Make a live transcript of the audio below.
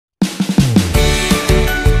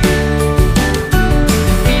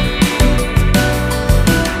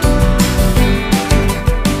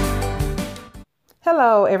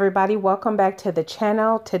everybody, welcome back to the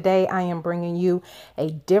channel. Today I am bringing you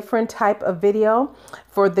a different type of video.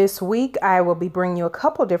 For this week I will be bringing you a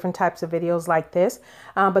couple different types of videos like this,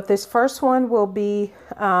 but this first one will be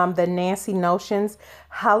the Nancy Notions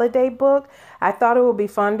holiday book. I thought it would be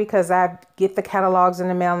fun because I get the catalogs in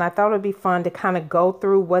the mail, and I thought it would be fun to kind of go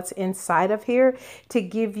through what's inside of here to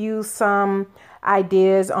give you some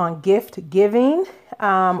ideas on gift giving,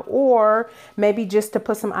 or maybe just to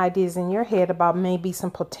put some ideas in your head about maybe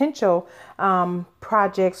some potential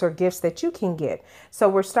projects or gifts that you can get. So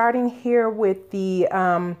we're starting here with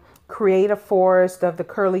the creative forest of the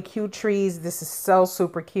curly Q trees. This is so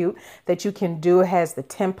super cute that you can do. It has the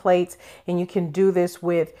templates, and you can do this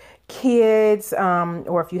with kids,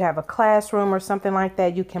 or if you have a classroom or something like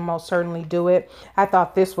that, you can most certainly do it. I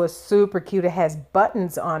thought this was super cute. It has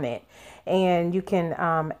buttons on it, and you can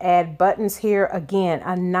add buttons here. Again,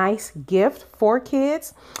 a nice gift for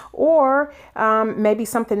kids, or maybe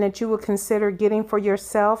something that you would consider getting for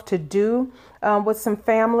yourself to do with some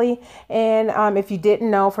family. And if you didn't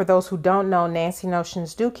know, for those who don't know, Nancy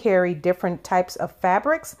Notions do carry different types of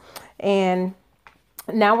fabrics. And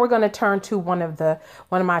now we're going to turn to one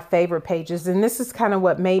of my favorite pages, and this is kind of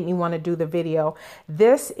what made me want to do the video.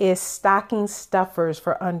 This is stocking stuffers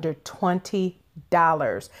for under $20.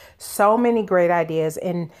 So many great ideas.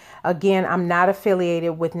 And again, I'm not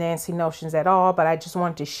affiliated with Nancy Notions at all, but I just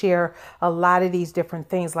wanted to share a lot of these different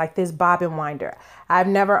things, like this bobbin winder. I've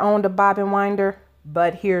never owned a bobbin winder,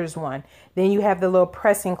 but here's one. Then you have the little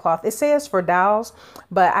pressing cloth. It says for dolls,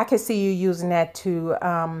 but I could see you using that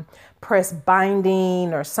to press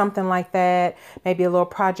binding or something like that. Maybe a little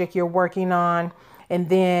project you're working on. And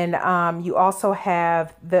then you also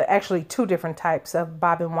have actually two different types of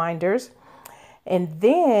bobbin winders. And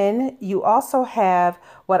then you also have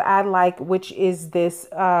what I like, which is this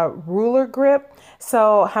ruler grip.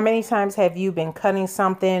 So how many times have you been cutting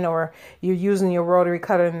something, or you're using your rotary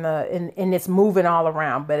cutter and it's moving all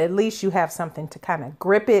around, but at least you have something to kind of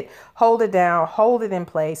grip it, hold it down, hold it in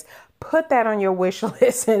place, put that on your wish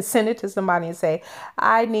list and send it to somebody and say,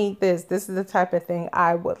 I need this. This is the type of thing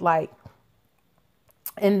I would like.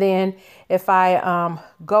 And then if I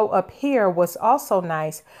go up here, what's also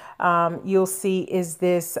nice, you'll see is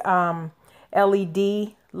this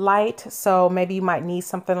LED light. So maybe you might need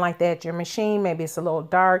something like that at your machine. Maybe it's a little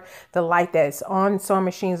dark. The light that's on sewing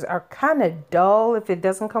machines are kind of dull if it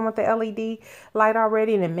doesn't come with the LED light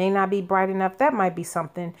already, and it may not be bright enough. That might be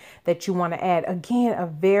something that you want to add. Again, a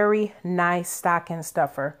very nice stocking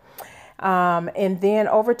stuffer. And then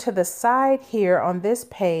over to the side here on this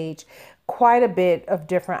page, quite a bit of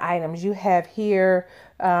different items. You have here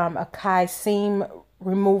a Kai seam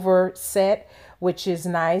remover set, which is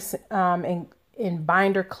nice, in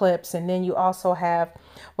binder clips. And then you also have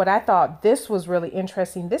what I thought this was really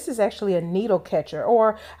interesting. This is actually a needle catcher,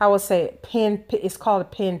 or I would say it's called a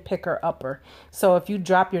pin picker upper. So if you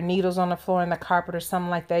drop your needles on the floor in the carpet or something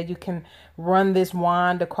like that, you can run this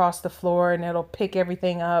wand across the floor and it'll pick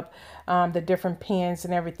everything up, the different pins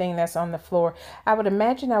and everything that's on the floor. I would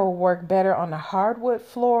imagine that would work better on a hardwood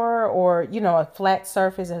floor, or, you know, a flat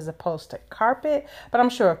surface as opposed to carpet, but I'm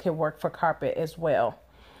sure it could work for carpet as well.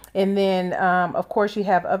 And then, of course, you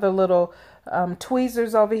have other little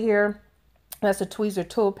tweezers over here. That's a tweezer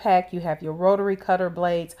tool pack. You have your rotary cutter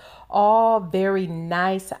blades, all very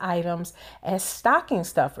nice items as stocking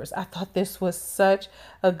stuffers. I thought this was such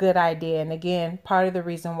a good idea. And again, part of the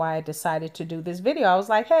reason why I decided to do this video, I was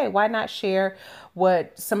like, hey, why not share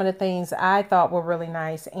what some of the things I thought were really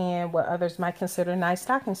nice and what others might consider nice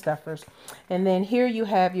stocking stuffers. And then here you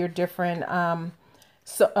have your different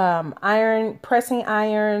pressing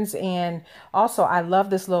irons, and also I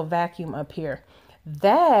love this little vacuum up here.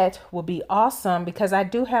 That will be awesome because I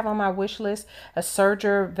do have on my wish list a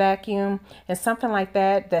serger vacuum and something like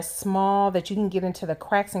that that's small, that you can get into the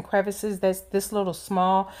cracks and crevices. This little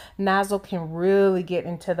small nozzle can really get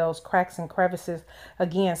into those cracks and crevices.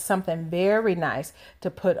 Again, something very nice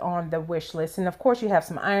to put on the wish list. And of course you have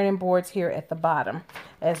some ironing boards here at the bottom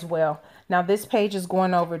as well. Now this page is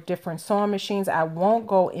going over different sewing machines. I won't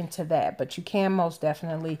go into that, but you can most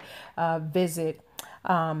definitely visit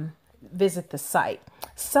the site.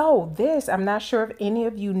 So this, I'm not sure if any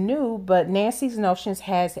of you knew, but Nancy's Notions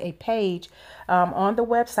has a page on the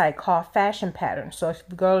website called Fashion Patterns. So if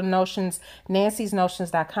you go to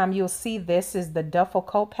NancysNotions.com, you'll see this is the duffel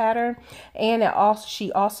coat pattern, and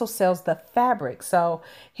she also sells the fabric. So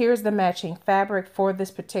here's the matching fabric for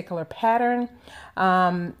this particular pattern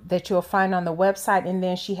that you'll find on the website. And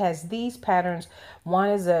then she has these patterns. One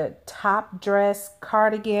is a top dress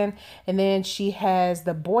cardigan, and then she has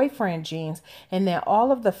the boyfriend jeans. And then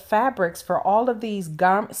all of the fabrics for all of these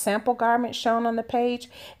sample garments shown on the page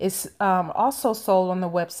is also sold on the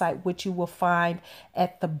website, which you will find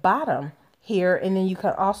at the bottom here. And then you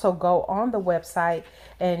can also go on the website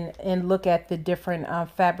and look at the different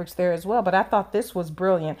fabrics there as well. But I thought this was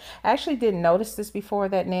brilliant. I actually didn't notice this before,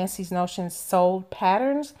 that Nancy's Notions sold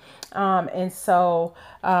patterns. And so,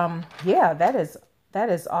 yeah, that is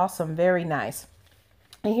awesome. Very nice.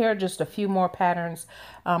 And here are just a few more patterns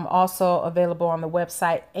also available on the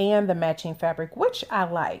website, and the matching fabric, which I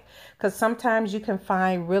like, because sometimes you can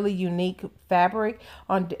find really unique fabric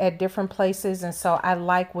at different places. And so I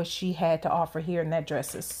like what she had to offer here, and that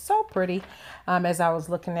dress is so pretty as I was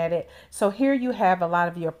looking at it. So here you have a lot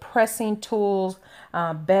of your pressing tools,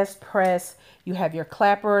 best press. You have your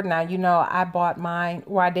clapper. Now, you know, I bought mine,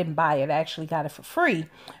 or I didn't buy it. I actually got it for free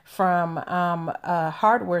from a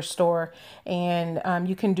hardware store. And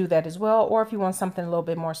you can do that as well. Or if you want something a little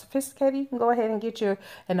bit more sophisticated, you can go ahead and get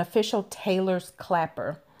an official tailor's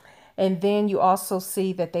clapper. And then you also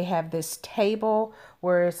see that they have this table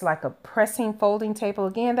where it's like a pressing folding table.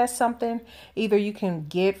 Again, that's something either you can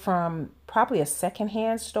get from probably a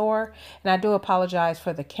secondhand store. And I do apologize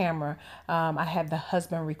for the camera. I have the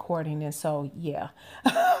husband recording, and so yeah,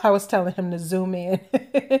 I was telling him to zoom in.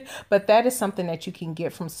 But that is something that you can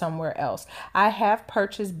get from somewhere else. I have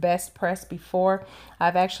purchased Best Press before.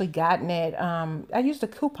 I've actually gotten it. I used a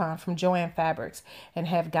coupon from Joann Fabrics and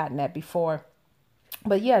have gotten that before.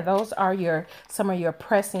 But yeah, those are some of your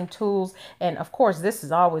pressing tools. And of course, this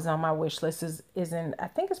is always on my wish list, is in, I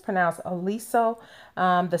think it's pronounced Oliso,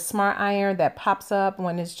 the smart iron that pops up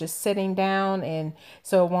when it's just sitting down, and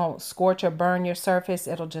so it won't scorch or burn your surface.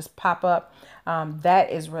 It'll just pop up. That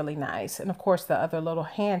is really nice. And of course, the other little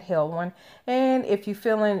handheld one. And if you're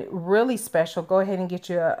feeling really special, go ahead and get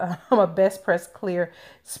you a Best Press Clear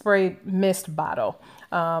Spray Mist bottle.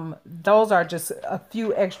 Those are just a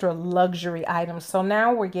few extra luxury items. So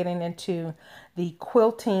now we're getting into the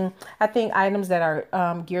quilting, I think, items that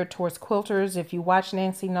are geared towards quilters. If you watch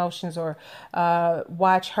Nancy Notions or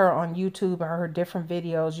watch her on YouTube or her different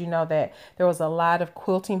videos, you know that there was a lot of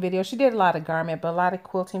quilting videos. She did a lot of garment, but a lot of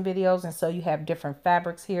quilting videos. And so you have different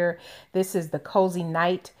fabrics here. This is the Cozy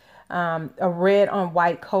Night, a red on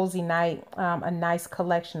white Cozy Night, a nice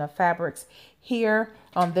collection of fabrics here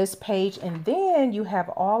on this page. And then you have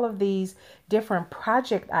all of these different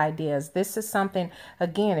project ideas. This is something,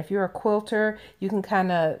 again, if you're a quilter, you can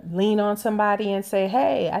kind of lean on somebody and say,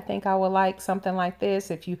 hey, I think I would like something like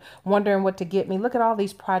this. If you're wondering what to get me, look at all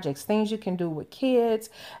these projects, things you can do with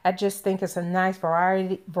kids. I just think it's a nice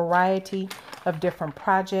variety of different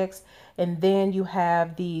projects. And then you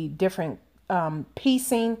have the different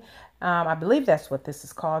piecing. I believe that's what this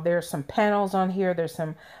is called. There's some panels on here. There's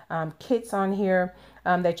some kits on here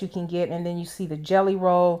that you can get. And then you see the jelly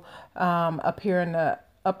roll up here in the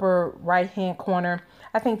upper right hand corner.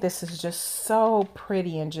 I think this is just so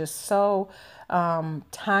pretty and just so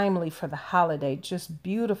timely for the holiday. Just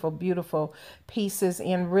beautiful, beautiful pieces.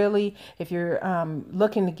 And really, if you're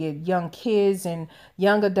looking to get young kids and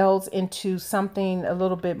young adults into something a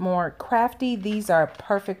little bit more crafty, these are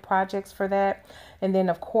perfect projects for that. And then,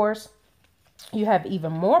 of course, you have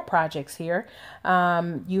even more projects here.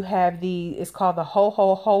 You have it's called the Ho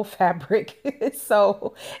Ho Ho fabric.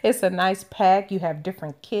 So it's a nice pack. You have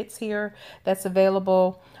different kits here that's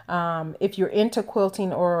available. If you're into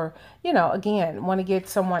quilting, or, you know, again, want to get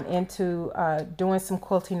someone into doing some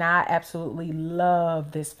quilting, I absolutely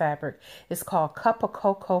love this fabric. It's called Cup of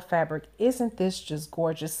Cocoa fabric. Isn't this just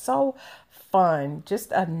gorgeous? So fun.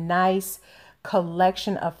 Just a nice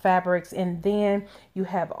collection of fabrics. And then you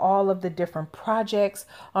have all of the different projects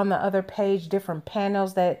on the other page, different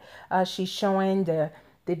panels that she's showing, the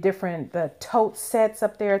tote sets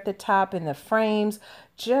up there at the top, and the frames.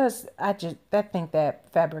 I think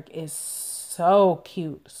that fabric is so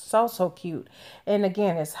cute, so cute. And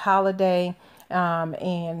again, it's holiday,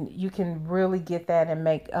 and you can really get that and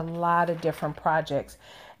make a lot of different projects.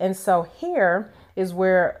 And so here is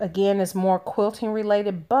where, again, is more quilting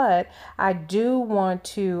related, but I do want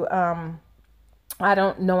to, I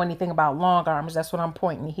don't know anything about long arms. That's what I'm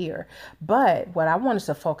pointing here. But what I wanted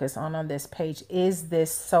to focus on this page is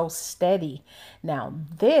this So Steady. Now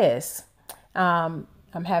this, I'm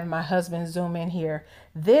having my husband zoom in here.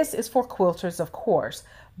 This is for quilters, of course,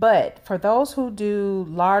 But for those who do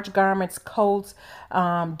large garments, coats,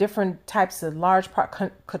 different types of large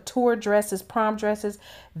couture dresses, prom dresses,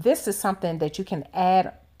 this is something that you can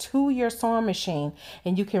add to your sewing machine,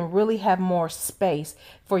 and you can really have more space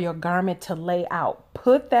for your garment to lay out.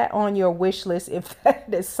 Put that on your wish list if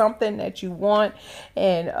that is something that you want,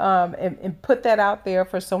 and put that out there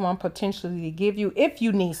for someone potentially to give you if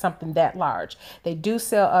you need something that large. They do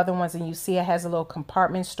sell other ones, and you see it has a little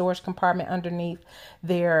compartment, storage compartment underneath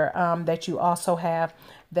there, that you also have,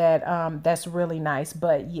 that that's really nice.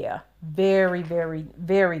 But yeah, very, very,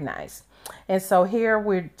 very nice. And so here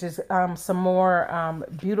we're just some more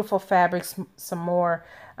beautiful fabrics, some more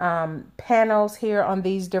panels here on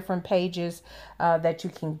these different pages that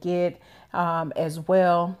you can get as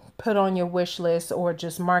well. Put on your wish list or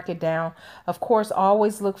just mark it down. Of course,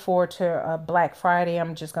 always look forward to Black Friday.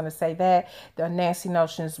 I'm just going to say that the Nancy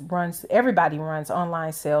Notions everybody runs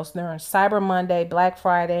online sales during Cyber Monday, Black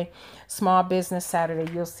Friday, Small Business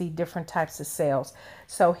Saturday. You'll see different types of sales.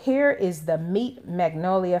 So here is the Meat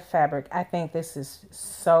Magnolia fabric. I think this is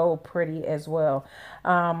so pretty as well.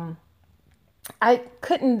 I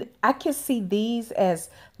could see these as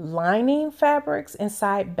lining fabrics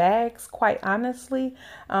inside bags, quite honestly,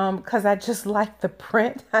 because I just like the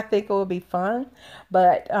print. I think it will be fun.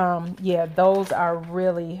 But yeah, those are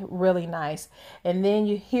really, really nice. And then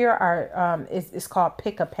here are, it's called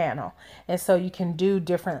Pick a Panel. And so you can do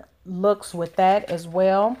different looks with that as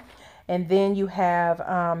well. And then you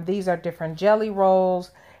have, these are different jelly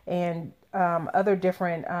rolls and other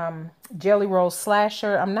different jelly roll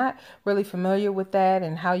slasher. I'm not really familiar with that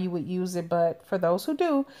and how you would use it, but for those who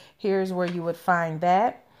do, here's where you would find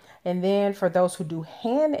that. And then for those who do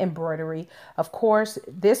hand embroidery, of course,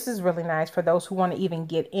 this is really nice for those who want to even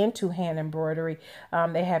get into hand embroidery.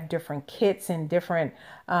 They have different kits and different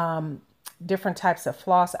types of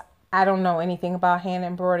floss. I don't know anything about hand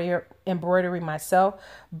embroidery myself,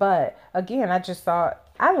 but again, I just thought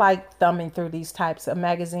I like thumbing through these types of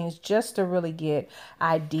magazines just to really get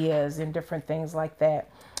ideas and different things like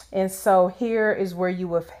that. And so here is where you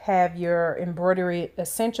would have your embroidery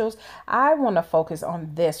essentials. I want to focus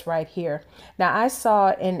on this right here. Now, I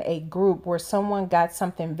saw in a group where someone got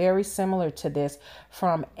something very similar to this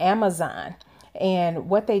from Amazon. And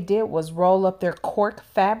what they did was roll up their cork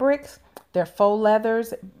fabrics, their faux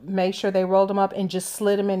leathers, make sure they rolled them up and just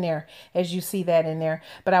slid them in there, as you see that in there.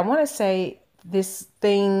 But I want to say this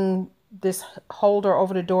holder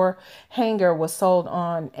over the door hanger was sold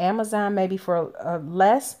on Amazon, maybe for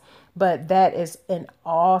less, but that is an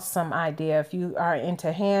awesome idea. If you are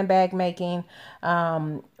into handbag making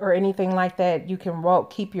or anything like that, you can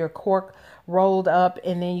keep your cork rolled up,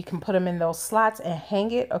 and then you can put them in those slots and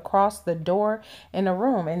hang it across the door in a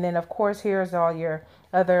room. And then of course, here's all your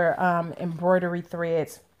other embroidery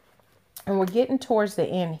threads. And we're getting towards the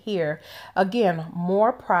end here. Again,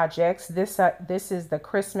 more projects. This is the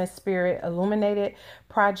Christmas Spirit Illuminated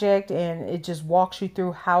project, and it just walks you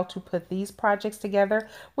through how to put these projects together,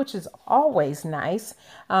 which is always nice.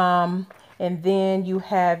 And then you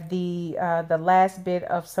have the last bit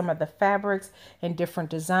of some of the fabrics and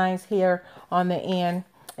different designs here on the end,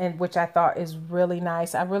 and which I thought is really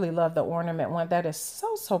nice. I really love the ornament one. That is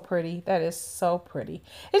so pretty. That is so pretty.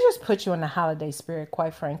 It just puts you in the holiday spirit,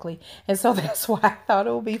 quite frankly. And so that's why I thought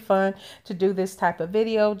it would be fun to do this type of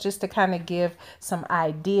video, just to kind of give some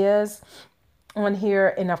ideas on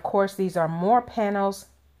here. And of course, these are more panels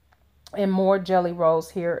and more jelly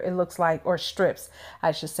rolls here, it looks like, or strips,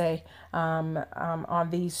 I should say, on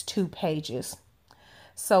these 2 pages.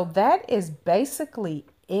 So that is basically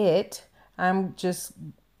it. I'm just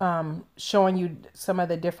showing you some of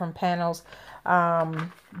the different panels.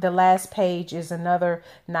 The last page is another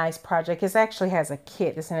nice project. It actually has a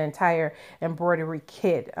kit. It's an entire embroidery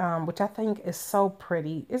kit, which I think is so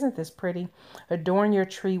pretty. Isn't this pretty? Adorn your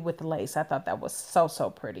tree with lace. I thought that was so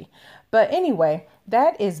pretty. But anyway,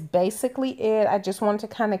 that is basically it. I just wanted to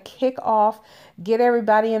kind of kick off, get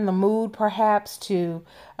everybody in the mood perhaps to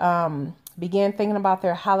begin thinking about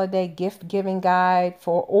their holiday gift giving guide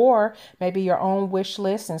or maybe your own wish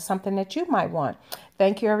list and something that you might want.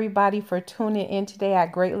 Thank you everybody for tuning in today. I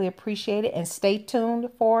greatly appreciate it, and stay tuned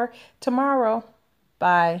for tomorrow.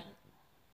 Bye.